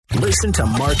Listen to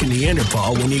Mark and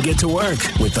Neanderthal when you get to work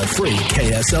with the free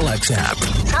KSLX app.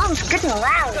 Sounds good and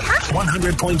loud, huh?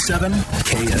 100.7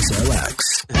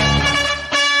 KSLX.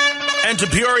 And to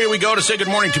Peoria we go to say good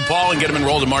morning to Paul and get him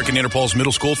enrolled in Mark and Neanderthal's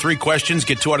middle school. 3 questions,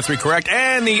 get 2 out of 3 correct.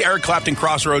 And the Eric Clapton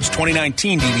Crossroads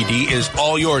 2019 DVD is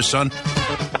all yours, son.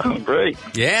 Oh, great.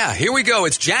 Yeah, here we go.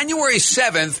 It's January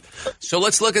 7th, so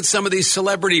let's look at some of these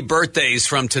celebrity birthdays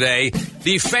from today.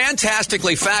 The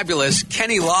fantastically fabulous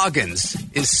Kenny Loggins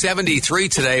is 73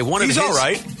 today. He's all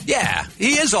right. Yeah,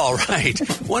 he is all right.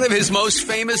 One of his most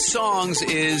famous songs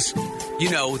is,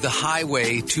 The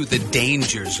Highway to the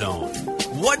Danger Zone.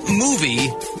 What movie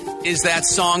is that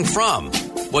song from?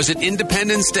 Was it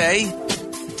Independence Day,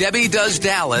 Debbie Does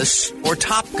Dallas, or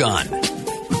Top Gun?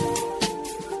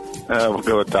 We'll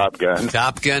go with Top Gun.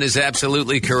 Top Gun is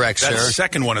absolutely correct, That sir.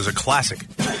 second one is a classic.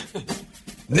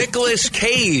 Nicolas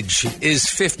Cage is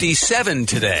 57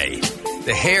 today.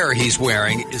 The hair he's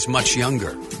wearing is much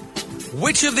younger.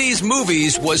 Which of these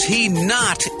movies was he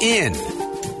not in?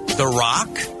 The Rock,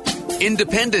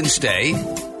 Independence Day,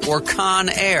 or Con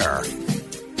Air?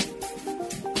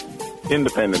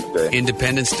 Independence Day.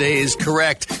 Independence Day is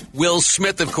correct. Will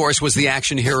Smith, of course, was the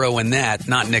action hero in that,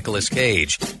 not Nicolas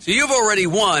Cage. So you've already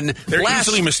won. They're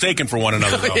easily mistaken for one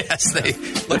another, though. Yes, they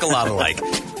look a lot alike.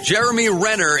 Jeremy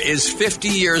Renner is 50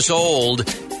 years old.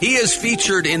 He is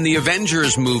featured in the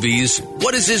Avengers movies.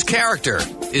 What is his character?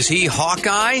 Is he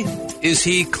Hawkeye? Is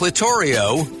he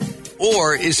Clitorio?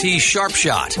 Or is he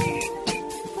Sharpshot?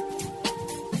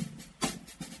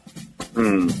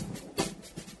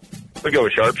 We'll go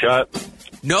with Sharpshot.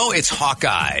 No, it's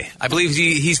Hawkeye. I believe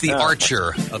he's the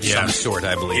archer of some sort,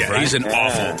 I believe. Yeah, right? he's an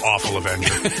awful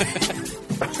Avenger.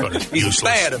 He's a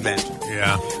bad Avenger.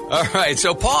 Yeah. All right,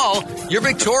 so Paul, you're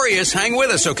victorious. Hang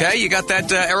with us, okay? You got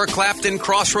that Eric Clapton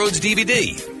Crossroads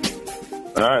DVD.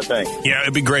 All right, thanks. Yeah,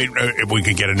 it'd be great if we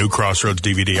could get a new Crossroads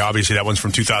DVD. Obviously, that one's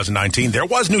from 2019. There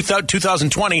was new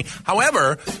 2020.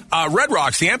 However, Red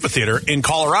Rocks, the amphitheater in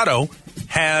Colorado,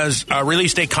 has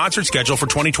released a concert schedule for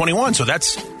 2021. So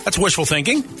that's wishful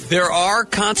thinking. There are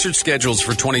concert schedules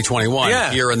for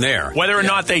 2021 here and there. Whether or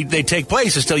not they take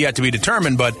place is still yet to be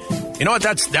determined. But you know what?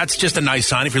 That's just a nice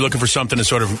sign if you're looking for something to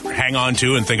sort of hang on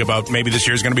to and think about maybe this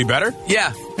year's going to be better.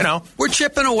 Yeah. We're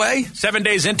chipping away. 7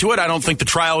 days into it, I don't think the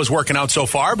trial is working out so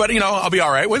far. But, I'll be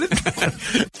all right with it.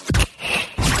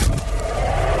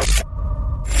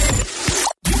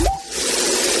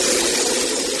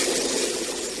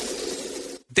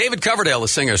 David Coverdale, the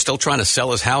singer, is still trying to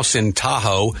sell his house in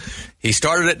Tahoe. He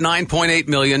started at $9.8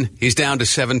 million. He's down to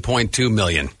 $7.2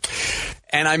 million.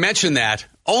 And I mentioned that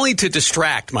only to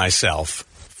distract myself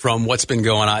from what's been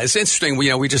going on. It's interesting.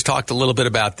 We just talked a little bit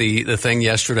about the thing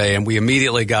yesterday, and we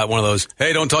immediately got one of those,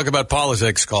 hey, don't talk about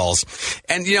politics calls.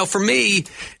 And, for me,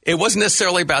 it wasn't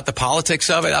necessarily about the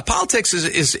politics of it. Politics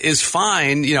is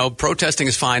fine. Protesting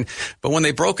is fine. But when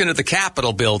they broke into the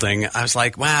Capitol building, I was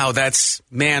like, wow, that's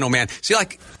man, oh man. See,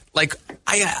 like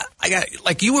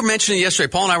you were mentioning yesterday,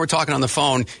 Paul and I were talking on the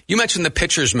phone. You mentioned the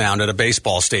pitcher's mound at a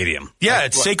baseball stadium. Yeah,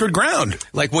 it's sacred ground.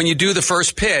 Like when you do the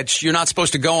first pitch, you're not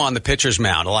supposed to go on the pitcher's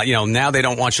mound. Now they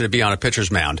don't want you to be on a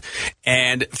pitcher's mound.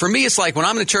 And for me, it's like when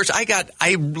I'm in a church,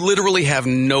 I literally have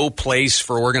no place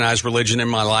for organized religion in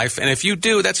my life. And if you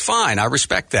do, that's fine. I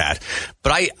respect that.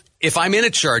 But if I'm in a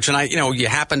church and you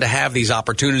happen to have these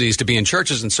opportunities to be in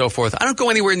churches and so forth, I don't go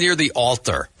anywhere near the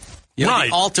altar. Right.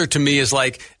 The altar to me is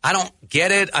like, I don't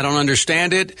get it, I don't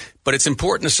understand it, but it's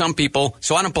important to some people,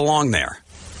 so I don't belong there.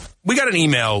 We got an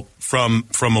email from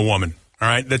a woman, all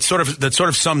right, that sort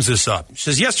of sums this up. She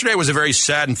says, yesterday was a very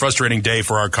sad and frustrating day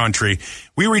for our country.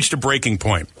 We reached a breaking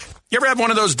point. You ever have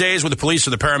one of those days where the police or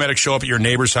the paramedics show up at your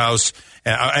neighbor's house,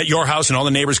 at your house, and all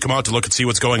the neighbors come out to look and see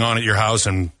what's going on at your house,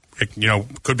 and,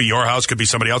 could be your house, could be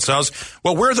somebody else's house?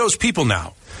 Well, we're those people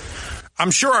now. I'm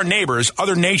sure our neighbors,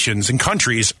 other nations and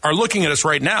countries are looking at us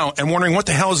right now and wondering what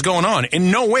the hell is going on.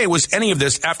 In no way was any of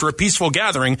this after a peaceful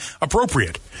gathering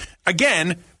appropriate.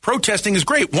 Again, protesting is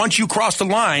great. Once you cross the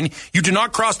line, you do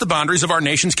not cross the boundaries of our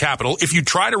nation's capital. If you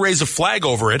try to raise a flag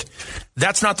over it,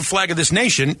 that's not the flag of this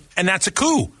nation, and that's a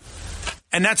coup.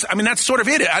 And that's sort of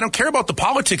it. I don't care about the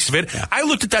politics of it. Yeah. I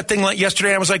looked at that thing yesterday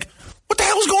and I was like, what the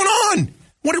hell is going on?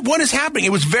 What is happening?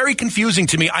 It was very confusing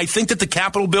to me. I think that the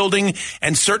Capitol building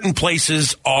and certain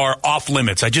places are off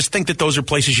limits. I just think that those are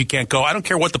places you can't go. I don't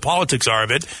care what the politics are of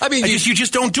it. You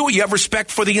just don't do it. You have respect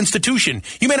for the institution.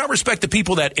 You may not respect the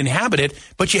people that inhabit it,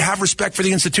 but you have respect for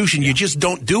the institution. You just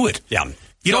don't do it. Yeah.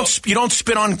 You don't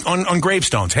spit on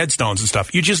gravestones, headstones and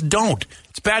stuff. You just don't.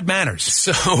 It's bad manners.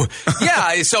 So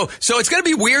it's going to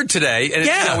be weird today. And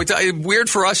it's weird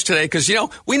for us today because,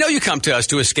 we know you come to us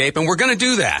to escape, and we're going to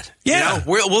do that. Yeah.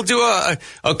 We'll do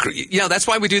that's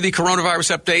why we do the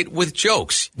coronavirus update with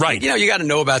jokes. Right. You got to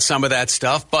know about some of that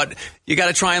stuff, but you got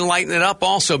to try and lighten it up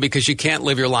also because you can't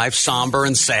live your life somber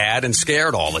and sad and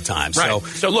scared all the time. Right.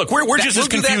 So look, we're just as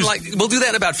confused. We'll do that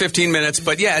in about 15 minutes,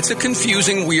 but it's a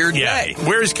confusing, weird day.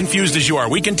 We're as confused as you are.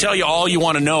 We can tell you all you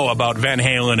want to know about Van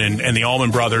Halen and the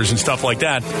Allman Brothers and stuff like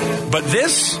that. But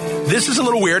this is a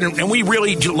little weird, and we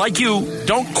really, like you,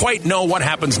 don't quite know what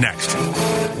happens next.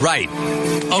 Right.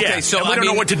 Okay, so we don't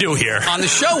know what to do here. On the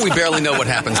show, we barely know what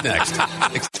happens next.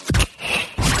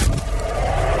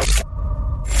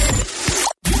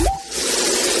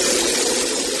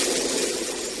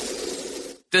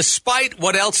 Despite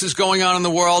what else is going on in the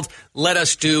world, let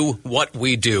us do what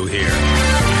we do here.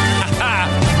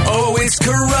 Oh, it's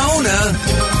coronavirus.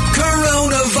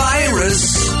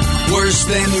 Worse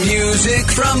than music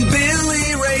from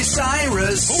Billy Ray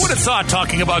Cyrus. Who would have thought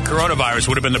talking about coronavirus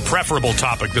would have been the preferable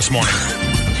topic this morning?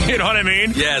 You know what I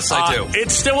mean? Yes, I do.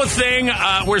 It's still a thing.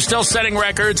 We're still setting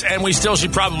records, and we still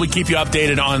should probably keep you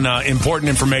updated on important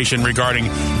information regarding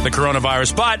the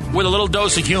coronavirus, but with a little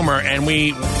dose of humor, and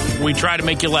we try to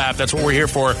make you laugh. That's what we're here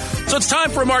for. So it's time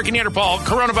for a Mark and Neanderthal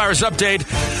coronavirus update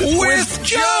with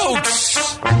jokes.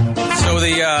 So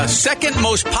the second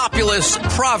most populous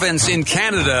province in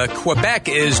Canada, Quebec,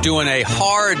 is doing a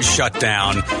hard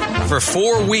shutdown for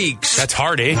 4 weeks. That's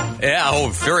hard, eh? Yeah,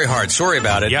 very hard. Sorry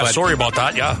about it. Yeah, sorry about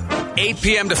that, yeah. 8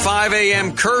 p.m. to 5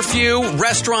 a.m. curfew.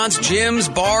 Restaurants, gyms,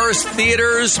 bars,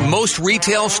 theaters, most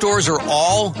retail stores are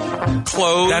all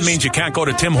closed. That means you can't go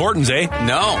to Tim Hortons, eh?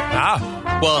 No.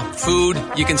 Well, food,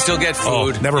 you can still get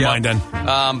food. Oh, never mind then.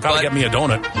 Gotta get me a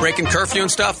donut. Breaking curfew and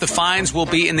stuff, the fines will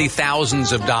be in the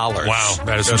thousands of dollars. Wow,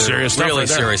 that is some serious stuff. Really right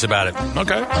there. Serious about it.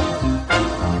 Okay.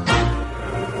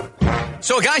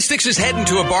 So a guy sticks his head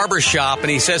into a barber shop and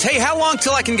he says, "Hey, how long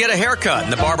till I can get a haircut?"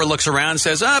 And the barber looks around and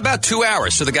says, "About 2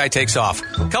 hours." So the guy takes off.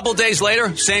 A couple days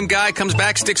later, same guy comes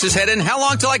back, sticks his head in. "How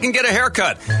long till I can get a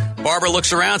haircut?" Barber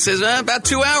looks around and says, "About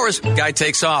 2 hours." Guy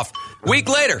takes off. Week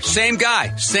later, same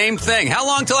guy, same thing. "How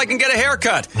long till I can get a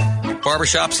haircut?" Barber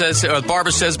says,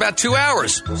 "About 2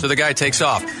 hours." So the guy takes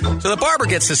off. So the barber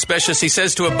gets suspicious. He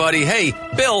says to a buddy, "Hey,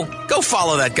 Bill, go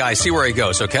follow that guy. See where he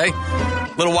goes, okay?"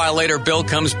 A little while later, Bill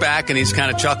comes back and he's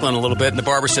kind of chuckling a little bit. And the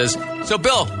barber says, "So,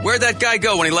 Bill, where'd that guy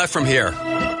go when he left from here?"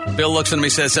 Bill looks at him and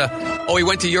he says, "Oh, he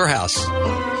went to your house."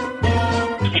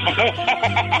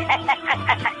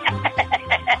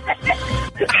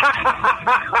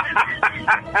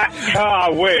 I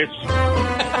wish.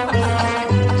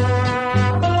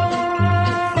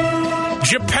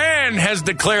 Japan has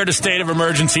declared a state of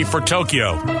emergency for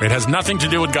Tokyo. It has nothing to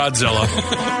do with Godzilla.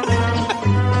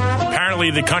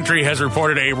 Apparently, the country has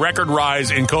reported a record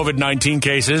rise in COVID-19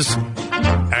 cases,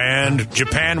 and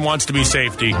Japan wants to be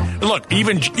safety. Look,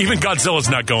 even Godzilla's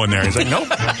not going there. He's like, nope,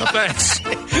 no thanks.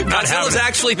 Godzilla's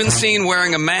actually been seen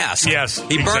wearing a mask. Yes.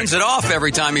 He burns it off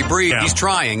every time he breathes. Yeah. He's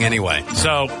trying anyway.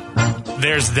 So,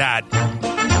 there's that.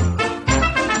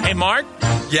 Hey, Mark?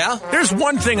 Yeah? There's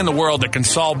one thing in the world that can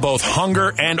solve both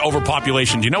hunger and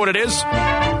overpopulation. Do you know what it is?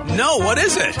 No, what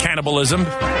is it? Cannibalism.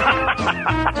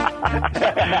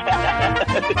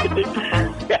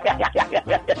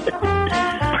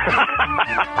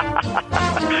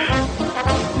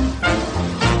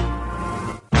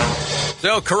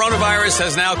 So, coronavirus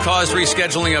has now caused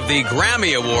rescheduling of the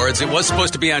Grammy Awards. It was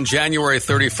supposed to be on January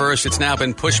 31st. It's now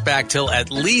been pushed back till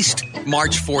at least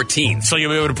March 14th. So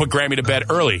you'll be able to put Grammy to bed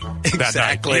early that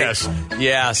night. Yes.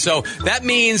 Yeah, so that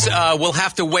means we'll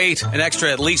have to wait an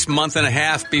extra at least month and a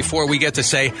half before we get to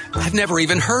say, "I've never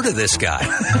even heard of this guy."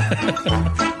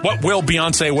 What will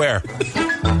Beyonce wear?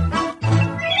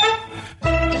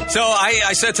 So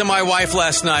I said to my wife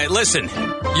last night, "Listen,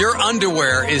 your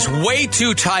underwear is way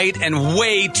too tight and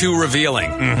way too revealing."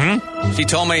 Mm-hmm. She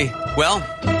told me, "Well,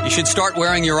 you should start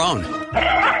wearing your own."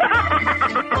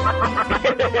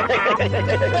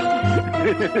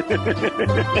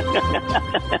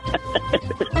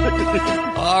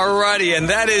 Alrighty, and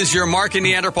that is your Mark and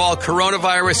Neanderthal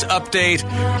coronavirus update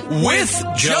with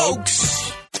jokes.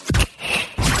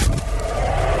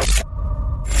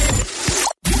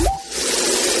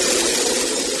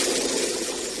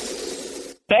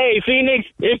 Hey, Phoenix,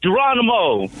 it's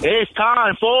Geronimo. It's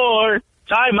time for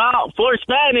Time Out for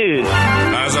Spanish.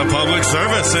 As a public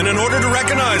service, and in order to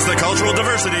recognize the cultural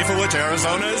diversity for which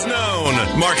Arizona is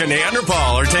known, Mark and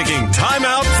Neanderthal are taking Time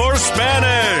Out for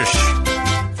Spanish.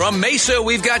 From Mesa,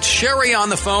 we've got Sherry on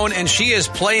the phone, and she is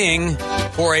playing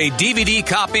for a DVD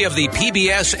copy of the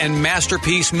PBS and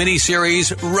Masterpiece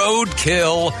miniseries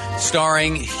Roadkill,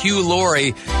 starring Hugh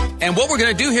Laurie. And what we're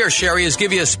going to do here, Sherry, is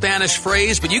give you a Spanish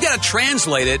phrase, but you got to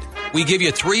translate it. We give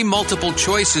you 3 multiple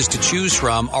choices to choose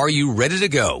from. Are you ready to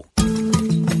go?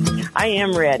 I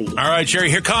am ready. All right, Sherry,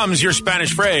 here comes your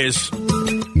Spanish phrase.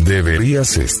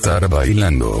 Deberías estar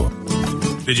bailando.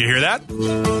 Did you hear that?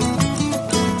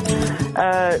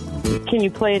 Can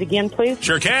you play it again, please?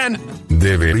 Sure can.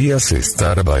 Deberías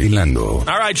estar bailando.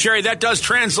 All right, Sherry, that does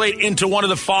translate into one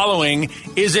of the following.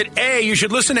 Is it A, you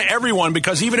should listen to everyone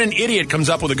because even an idiot comes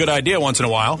up with a good idea once in a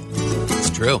while?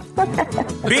 It's true.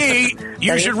 B,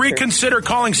 you should reconsider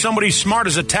calling somebody smart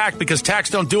as a tack because tacks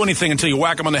don't do anything until you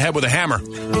whack them on the head with a hammer.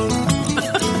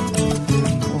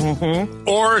 Mm-hmm.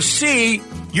 Or C,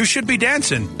 you should be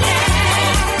dancing.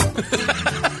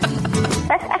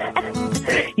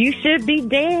 You should be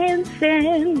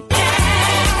dancing.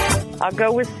 I'll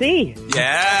go with C.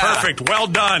 Yeah. Perfect. Well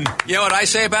done. You know what I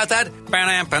say about that?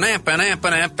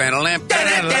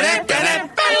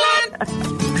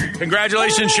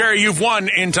 Congratulations, Sherry. You've won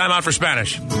in Time Out for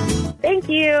Spanish. Thank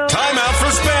you. Time Out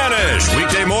for Spanish.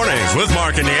 Weekday mornings with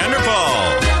Mark and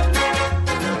Neanderthal.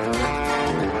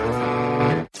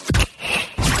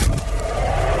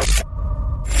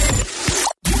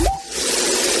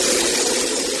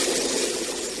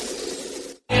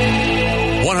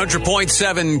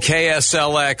 .7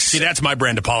 KSLX. See, that's my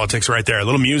brand of politics right there. A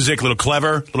little music, a little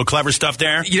clever stuff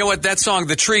there. You know what? That song,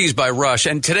 The Trees by Rush,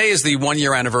 and today is the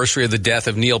 1-year anniversary of the death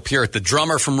of Neil Peart, the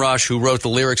drummer from Rush who wrote the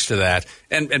lyrics to that,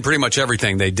 and pretty much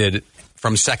everything they did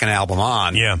from second album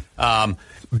on. Yeah.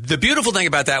 The beautiful thing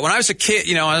about that, when I was a kid,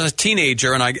 I was a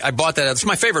teenager, and I bought that. It's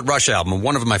my favorite Rush album,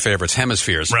 one of my favorites,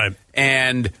 Hemispheres. Right.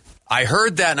 And I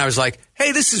heard that, and I was like,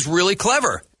 hey, this is really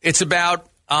clever. It's about...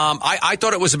 I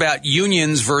thought it was about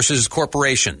unions versus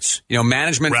corporations,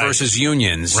 management versus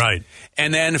unions. Right.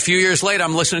 And then a few years later,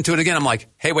 I'm listening to it again. I'm like,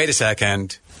 hey, wait a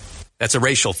second. That's a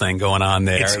racial thing going on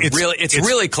there. It's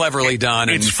really cleverly done.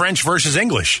 It's French versus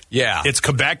English. Yeah. It's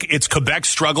Quebec's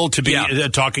struggle to be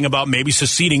talking about maybe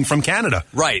seceding from Canada.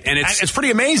 Right. And it's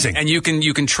pretty amazing. And you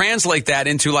can translate that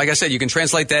into, like I said, you can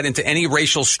translate that into any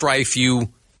racial strife you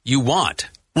want.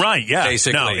 Right, yeah.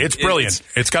 Basically. No, it's brilliant.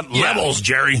 It's got levels,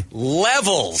 Jerry.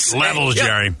 Levels,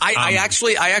 Jerry. I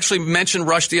actually mentioned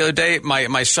Rush the other day.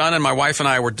 My son and my wife and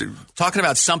I were talking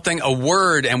about a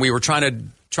word, and we were trying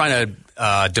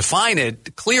to define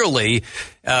it clearly.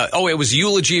 It was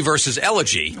eulogy versus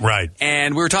elegy. Right.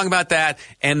 And we were talking about that,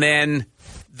 and then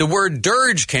the word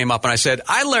dirge came up, and I said,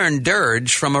 I learned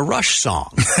dirge from a Rush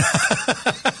song.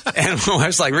 And I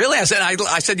was like, really? I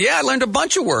said, yeah, I learned a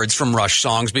bunch of words from Rush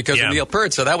songs because of Neil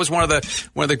Peart. So that was one of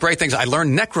the great things. I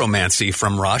learned necromancy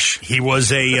from Rush. He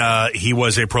was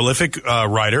a prolific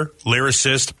writer,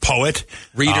 lyricist, poet,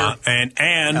 reader,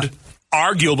 and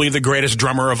arguably the greatest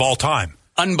drummer of all time.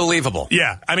 Unbelievable.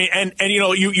 Yeah, I mean, and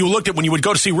you looked at when you would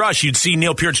go to see Rush, you'd see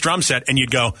Neil Peart's drum set, and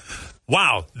you'd go,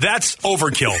 wow, that's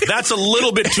overkill. That's a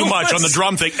little bit too much on the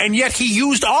drum thing. And yet he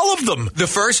used all of them. The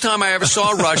first time I ever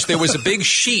saw Rush, there was a big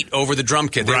sheet over the drum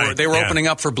kit. They were opening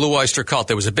up for Blue Oyster Cult.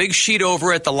 There was a big sheet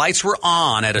over it. The lights were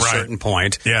on at a certain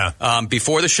point. Yeah.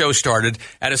 Before the show started.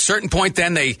 At a certain point,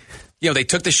 then they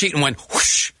took the sheet and went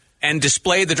whoosh and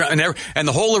displayed the drum. And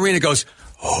the whole arena goes,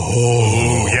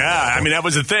 oh, yeah. I mean, that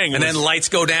was the thing. And then lights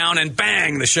go down and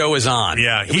bang, the show is on.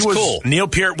 Yeah. It was cool. Neil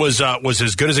Peart was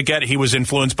as good as it get. He was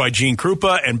influenced by Gene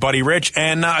Krupa and Buddy Rich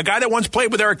and a guy that once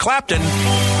played with Eric Clapton,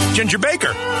 Ginger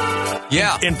Baker.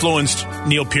 Yeah. Influenced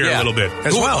Neil Peart a little bit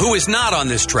as well. Who is not on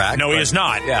this track. No, he is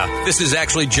not. Yeah. This is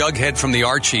actually Jughead from the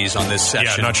Archies on this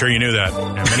section. Yeah, not sure you knew that.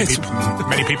 Yeah,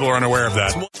 many people are unaware of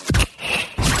that.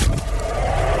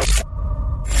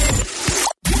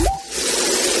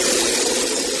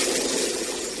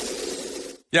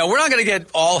 Yeah, we're not going to get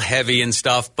all heavy and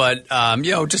stuff, but,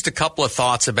 just a couple of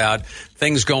thoughts about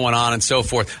things going on and so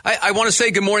forth. I want to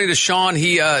say good morning to Sean.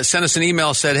 He sent us an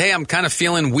email, said, hey, I'm kind of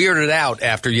feeling weirded out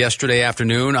after yesterday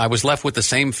afternoon. I was left with the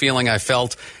same feeling I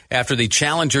felt after the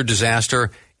Challenger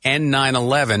disaster and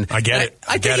 9/11. I get it.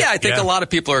 I think a lot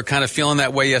of people are kind of feeling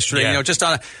that way yesterday. Yeah. Just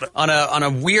on a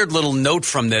weird little note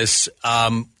from this,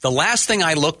 the last thing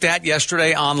I looked at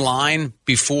yesterday online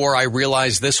before I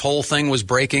realized this whole thing was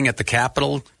breaking at the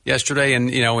Capitol yesterday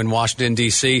in Washington,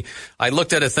 D.C., I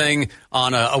looked at a thing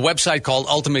on a website called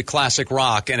Ultimate Classic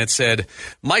Rock, and it said,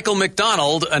 Michael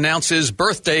McDonald announces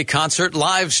birthday concert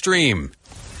live stream.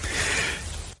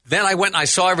 Then I went and I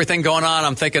saw everything going on.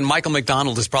 I'm thinking Michael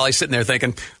McDonald is probably sitting there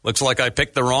thinking, looks like I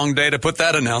picked the wrong day to put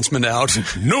that announcement out.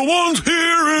 No one's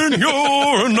hearing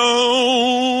your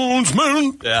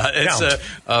announcement. Yeah, it's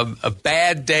a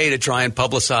bad day to try and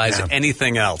publicize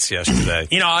anything else yesterday.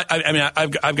 You know, I mean,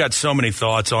 I've got so many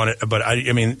thoughts on it, but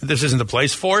I mean, this isn't the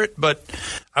place for it. But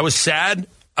I was sad.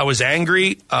 I was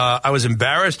angry. I was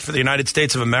embarrassed for the United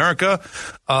States of America.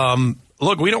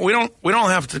 Look, we don't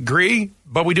have to agree,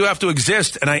 but we do have to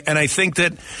exist. And I think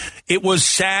that it was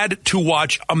sad to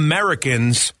watch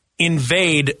Americans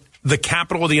invade the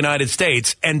capital of the United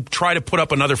States and try to put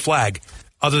up another flag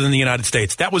other than the United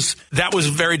States. That was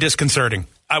very disconcerting.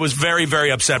 I was very,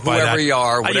 very upset by that. Whoever you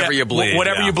are, whatever you believe.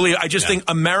 Whatever you believe. I just think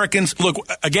Americans, look,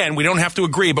 again, we don't have to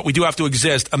agree, but we do have to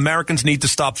exist. Americans need to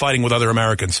stop fighting with other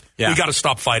Americans. Yeah. We got to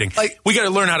stop fighing. We got to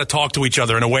learn how to talk to each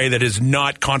other in a way that is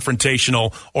not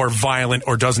confrontational or violent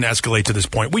or doesn't escalate to this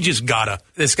point. We just got to.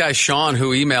 This guy, Sean,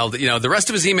 who emailed, the rest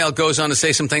of his email goes on to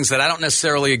say some things that I don't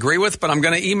necessarily agree with, but I'm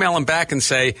going to email him back and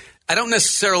say, I don't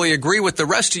necessarily agree with the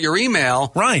rest of your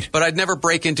email. Right. But I'd never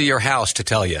break into your house to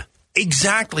tell you.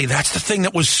 Exactly. That's the thing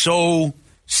that was so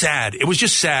sad. It was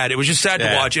just sad. It was just sad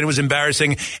to watch, and it was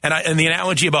embarrassing. And the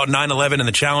analogy about 9/11 and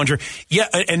the Challenger,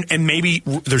 and maybe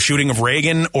the shooting of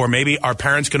Reagan, or maybe our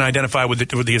parents can identify with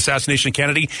the assassination of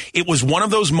Kennedy. It was one of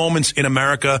those moments in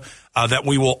America that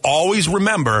we will always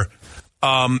remember,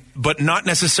 but not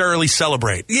necessarily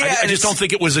celebrate. Yeah, I just don't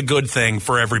think it was a good thing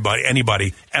for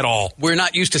anybody at all. We're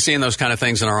not used to seeing those kind of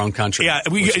things in our own country. Yeah,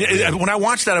 when I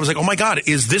watched that, I was like, oh my God,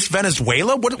 is this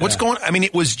Venezuela? What's going on? I mean,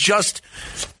 it was just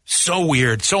so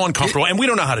weird, so uncomfortable, and we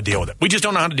don't know how to deal with it. We just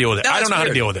don't know how to deal with it. I don't know how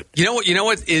to deal with it. You know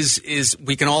what is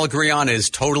we can all agree on is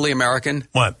totally American?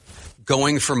 What?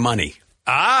 Going for money.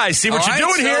 I see what you're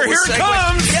doing here. Here it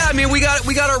comes. Yeah, I mean, we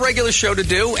got our regular show to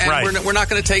do, and we're not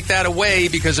going to take that away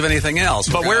because of anything else.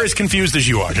 But we're as confused as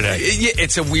you are today.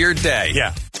 It's a weird day.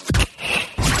 Yeah.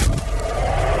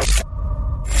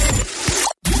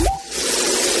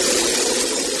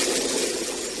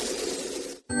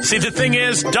 See, the thing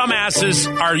is, dumbasses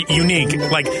are unique.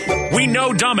 Like, we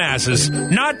know dumbasses,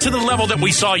 not to the level that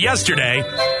we saw yesterday,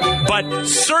 but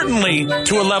certainly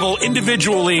to a level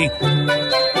individually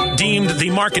deemed the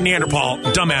Mark and Neanderthal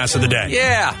dumbass of the day.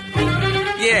 Yeah.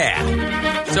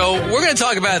 So we're going to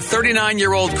talk about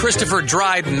 39-year-old Christopher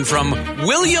Dryden from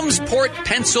Williamsport,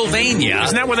 Pennsylvania.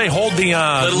 Isn't that where they hold the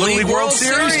Little League World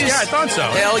Series? Yeah, I thought so.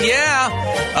 Hell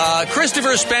yeah.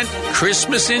 Christopher spent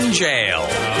Christmas in jail.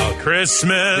 Oh,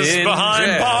 Christmas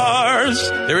behind bars.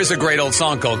 There is a great old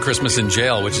song called Christmas in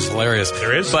Jail, which is hilarious.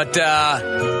 There is? But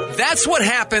that's what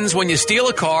happens when you steal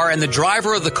a car and the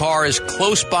driver of the car is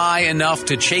close by enough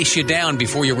to chase you down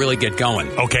before you really get going.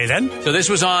 Okay, then. So this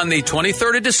was on the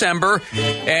 23rd of December,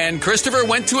 and Christopher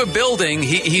went to a building.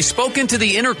 He spoke into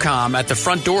the intercom at the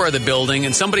front door of the building,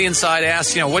 and somebody inside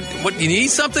asked, what, you need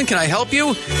something? Can I help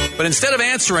you? But instead of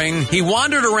answering, he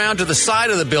wandered around to the side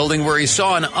of the building where he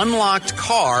saw an unlocked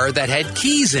car that had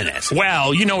keys in it.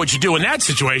 Well, you know what you do in that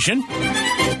situation.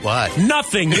 What?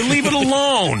 Nothing. You leave it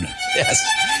alone. Yes.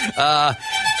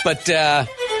 But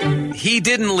he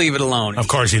didn't leave it alone. Of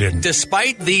course he didn't.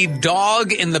 Despite the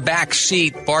dog in the back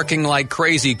seat barking like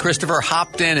crazy, Christopher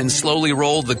hopped in and slowly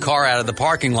rolled the car out of the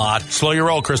parking lot. Slow your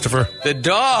roll, Christopher. The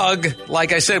dog,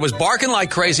 like I said, was barking like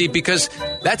crazy because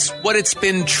that's what it's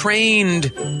been trained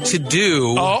to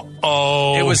do.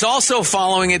 Uh-oh. It was also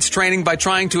following its training by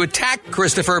trying to attack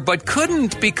Christopher, but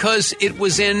couldn't because it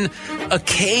was in a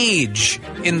cage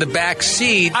in the back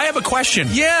seat. I have a question.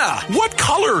 Yeah. What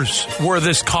colors were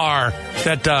this car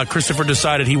that Christopher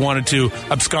decided he wanted to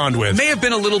abscond with? May have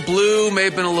been a little blue, may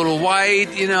have been a little white,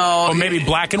 Or maybe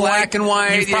black and white? Black and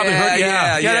white. You've probably heard,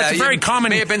 yeah, that's very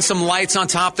common. May have been some lights on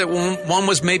top that one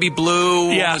was maybe blue,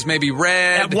 one was maybe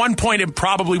red. At one point, it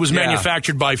probably was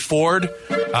manufactured by Ford.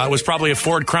 It was probably a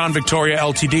Ford Crown Victoria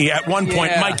LTD. At one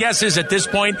point, my guess is at this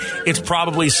point, it's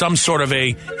probably some sort of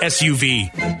a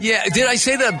SUV. Yeah, did I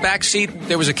say the back seat,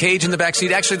 there was a cage in the back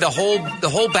seat? Actually, the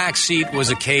whole back seat was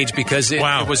a cage because it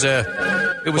was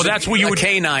that's where you would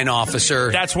canine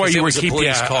officer. That's where you would keep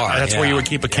car. That's where you would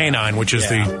keep a canine, which is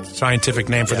the scientific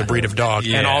name for the breed of dog,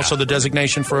 and also the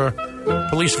designation for a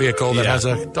police vehicle that has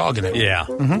a dog in it. Yeah,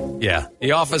 yeah.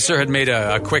 The officer had made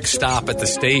a quick stop at the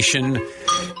station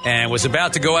and was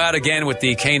about to go out again with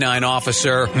the canine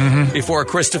officer before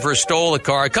Christopher stole the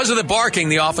car. Because of the barking,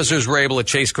 the officers were able to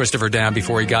chase Christopher down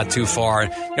before he got too far.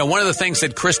 One of the things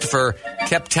that Christopher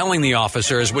kept telling the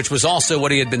officers, which was also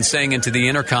what he had been saying into the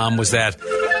intercom, was that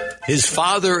his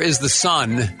father is the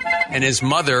sun and his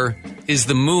mother is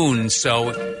the moon. So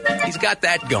he's got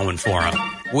that going for him,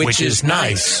 which is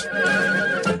nice.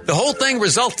 The whole thing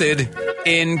resulted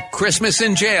in Christmas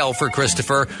in Jail for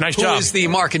Christopher. Nice who job. is the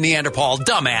Mark and Neanderthal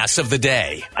dumbass of the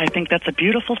day. I think that's a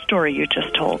beautiful story you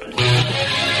just told.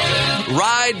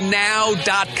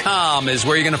 RideNow.com is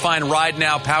where you're going to find Ride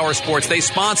Now Power Sports. They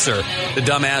sponsor the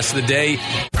dumbass of the day.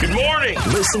 Good morning.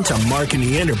 Listen to Mark and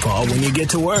Neanderthal when you get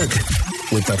to work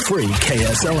with the free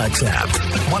KSLX app.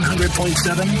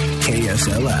 100.7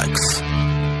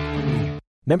 KSLX.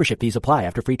 Membership fees apply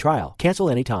after free trial. Cancel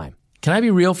anytime. Can I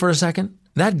be real for a second?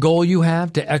 That goal you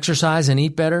have to exercise and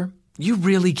eat better, you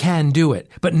really can do it.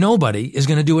 But nobody is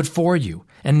going to do it for you.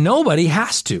 And nobody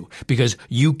has to, because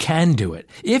you can do it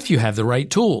if you have the right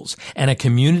tools and a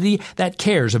community that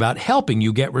cares about helping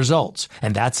you get results.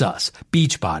 And that's us,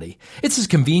 Beachbody. It's as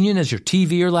convenient as your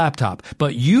TV or laptop,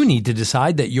 but you need to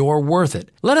decide that you're worth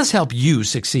it. Let us help you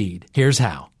succeed. Here's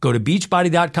how. Go to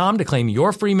beachbody.com to claim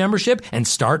your free membership and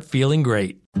start feeling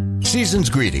great. Season's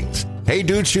greetings. Hey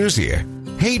Dude Shoes here.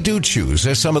 Hey Dude Shoes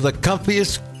are some of the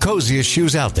comfiest, coziest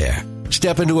shoes out there.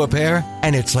 Step into a pair,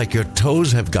 and it's like your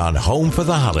toes have gone home for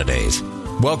the holidays.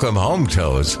 Welcome home,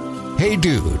 toes. Hey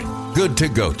Dude, good to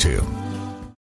go to.